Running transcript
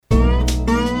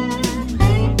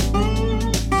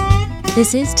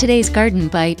This is today's Garden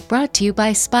Bite, brought to you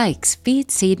by Spike's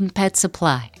Feed, Seed, and Pet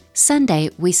Supply. Sunday,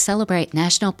 we celebrate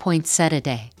National Poinsettia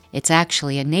Day. It's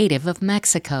actually a native of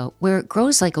Mexico, where it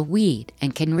grows like a weed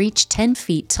and can reach 10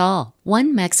 feet tall.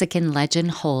 One Mexican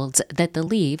legend holds that the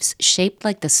leaves, shaped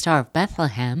like the Star of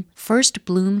Bethlehem, first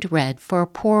bloomed red for a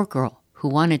poor girl who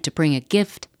wanted to bring a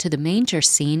gift to the manger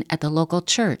scene at the local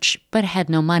church, but had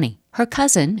no money. Her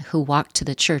cousin, who walked to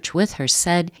the church with her,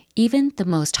 said even the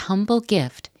most humble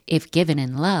gift, if given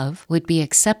in love, would be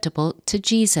acceptable to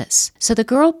Jesus. So the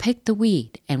girl picked the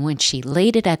weed, and when she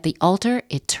laid it at the altar,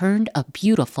 it turned a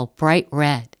beautiful bright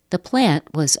red. The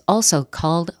plant was also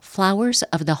called Flowers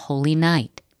of the Holy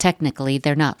Night. Technically,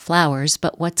 they're not flowers,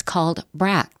 but what's called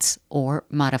bracts, or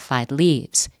modified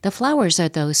leaves. The flowers are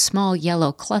those small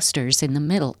yellow clusters in the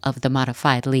middle of the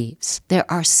modified leaves. There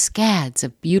are scads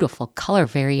of beautiful color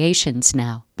variations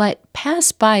now, but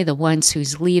pass by the ones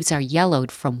whose leaves are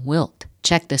yellowed from wilt.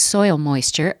 Check the soil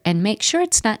moisture and make sure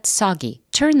it's not soggy.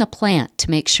 Turn the plant to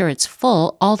make sure it's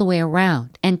full all the way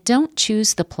around. And don't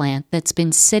choose the plant that's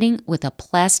been sitting with a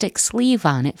plastic sleeve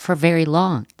on it for very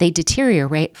long. They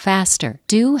deteriorate faster.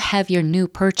 Do have your new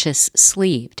purchase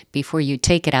sleeved before you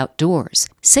take it outdoors.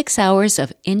 6 hours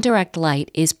of indirect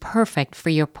light is perfect for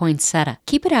your poinsettia.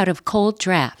 Keep it out of cold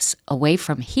drafts, away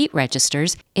from heat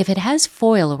registers. If it has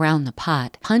foil around the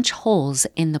pot, punch holes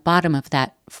in the bottom of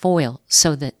that foil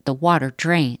so that the water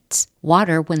drains.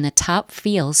 Water when the top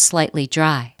feels slightly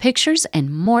dry. Pictures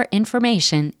and more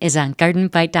information is on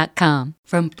gardenbite.com.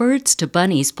 From birds to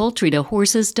bunnies, poultry to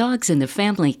horses, dogs, and the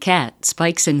family cat,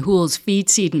 Spikes and Hool's Feed,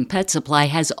 Seed, and Pet Supply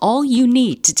has all you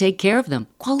need to take care of them.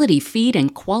 Quality feed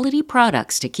and quality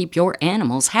products to keep your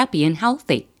animals happy and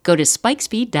healthy. Go to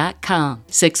spikesfeed.com.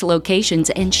 6 locations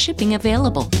and shipping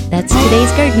available. That's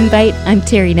today's Garden Bite. I'm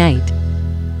Terry Knight.